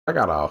I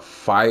got a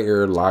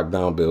fire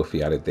lockdown build for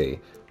y'all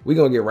today. We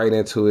gonna get right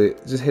into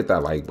it. Just hit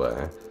that like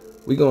button.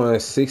 We going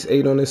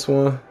 6'8" on this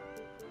one.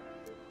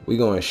 We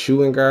going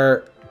shooting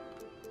guard.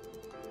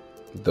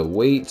 The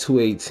weight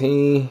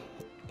 218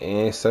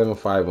 and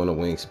 7'5" on the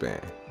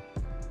wingspan.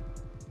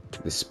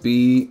 The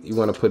speed, you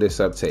want to put this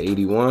up to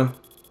 81.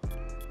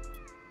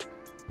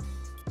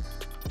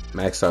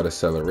 Max out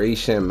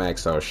acceleration,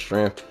 max out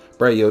strength.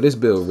 Bro, yo, this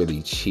build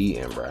really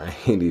cheating, bro. I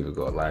ain't even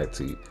gonna lie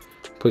to you.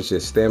 Put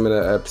your stamina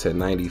up to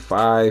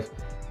 95.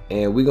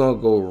 And we gonna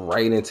go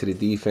right into the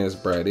defense,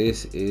 bro.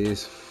 This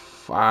is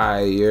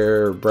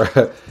fire, bro.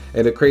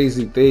 And the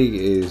crazy thing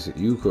is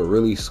you could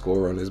really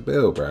score on this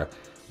build, bro.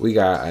 We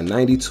got a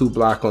 92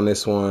 block on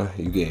this one.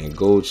 You getting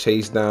gold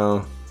chase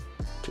down.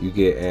 You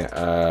getting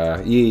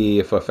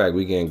yeah, for a fact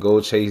we getting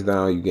gold chase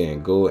down. You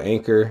getting gold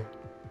anchor.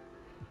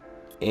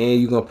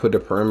 And you gonna put the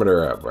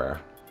perimeter up, bro.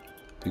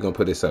 You gonna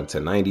put this up to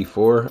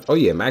 94. Oh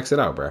yeah, max it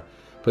out, bro.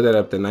 Put that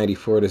up to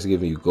 94. This is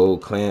giving you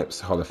gold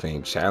clamps, Hall of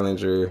Fame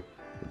challenger,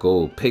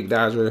 gold pick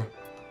dodger,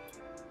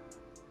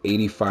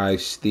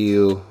 85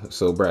 steel.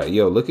 So, bro,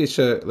 yo, look at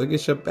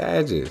your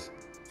badges.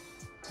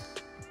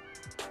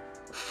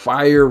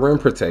 Fire rim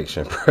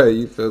protection, bro.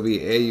 You feel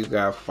me? And you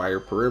got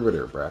fire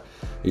perimeter, bro.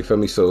 You feel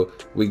me? So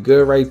we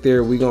good right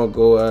there. We gonna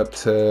go up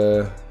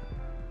to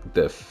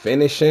the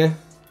finishing.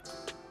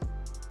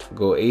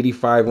 Go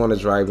 85 on the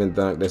driving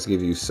dunk. Let's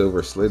give you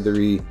silver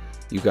slithery.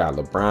 You got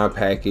LeBron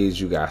package.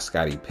 You got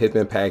Scottie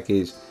Pippen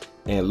package.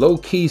 And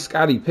low-key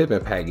Scottie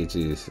Pippen package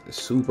is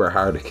super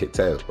hard to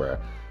contest, bro.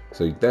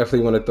 So you definitely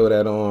want to throw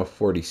that on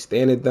 40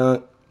 standard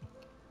dunk.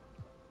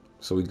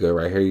 So we good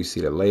right here. You see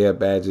the layup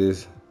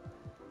badges.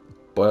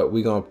 But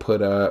we gonna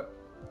put up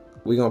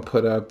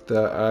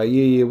the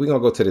yeah, we gonna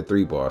go to the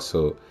 3 ball.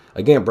 So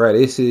again, bro,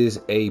 this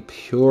is a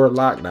pure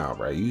lockdown,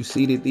 bro. You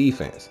see the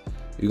defense.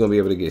 You're gonna be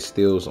able to get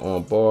steals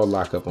on ball,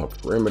 lock up on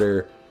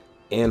perimeter,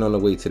 and on the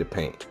way to the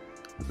paint.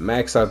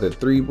 Max out the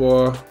 3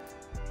 ball.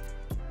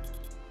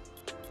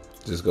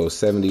 Just go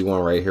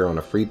 71 right here on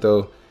the free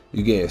throw.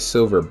 You getting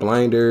silver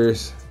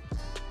blinders,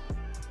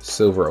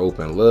 silver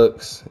open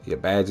looks. Your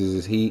badges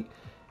is heat,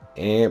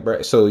 and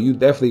bro, so you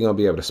definitely gonna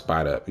be able to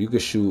spot up. You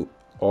could shoot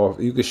off.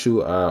 You could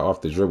shoot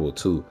off the dribble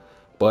too.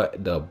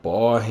 But the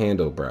ball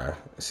handle, bro.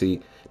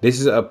 See, this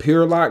is a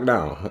pure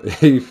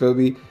lockdown. You feel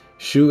me?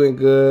 Shooting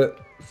good.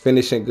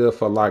 Finishing good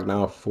for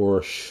lockdown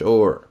for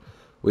sure.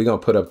 We're gonna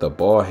put up the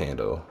ball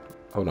handle.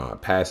 Hold on,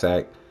 pass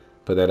act.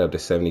 Put that up to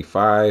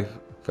 75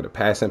 for the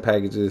passing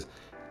packages.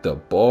 The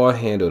ball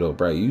handle though,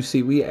 bro. You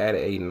see, we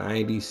added a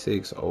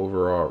 96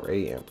 overall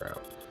rating, bro.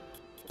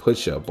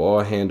 Put your ball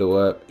handle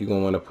up. You're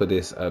gonna want to put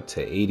this up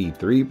to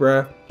 83,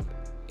 bro.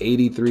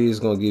 83 is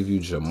gonna give you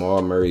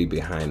Jamal Murray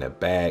behind the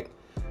back.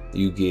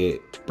 You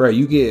get, bro.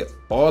 You get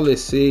all the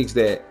SIGs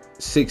that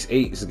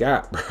 6'8's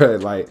got, bro.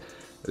 Like,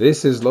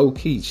 this is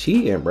low-key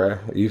cheating, bro.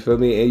 You feel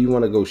me? And you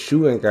want to go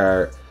shooting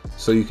guard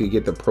so you could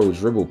get the pro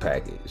dribble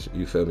package.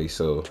 You feel me?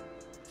 So,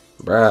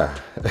 bruh.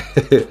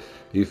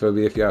 You feel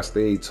me? If y'all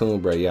stay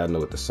tuned, bro, y'all know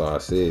what the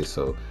sauce is.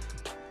 So,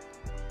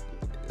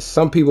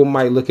 some people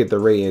might look at the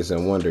ratings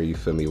and wonder, you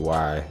feel me,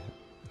 why.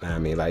 I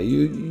mean, like,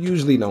 you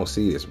usually don't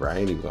see this, bro. I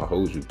ain't even gonna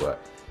hold you,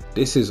 but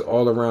this is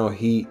all around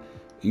heat.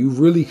 You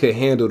really could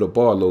handle the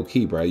ball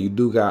low-key, bro. You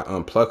do got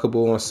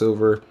unpluckable on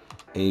silver,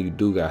 and you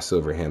do got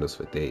silver handles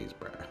for days,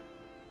 bro.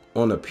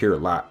 On a pure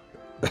lot.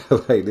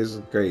 Like, this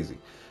is crazy.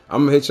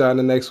 I'm gonna hit y'all in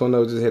the next one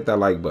though. Just hit that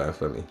like button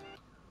for me.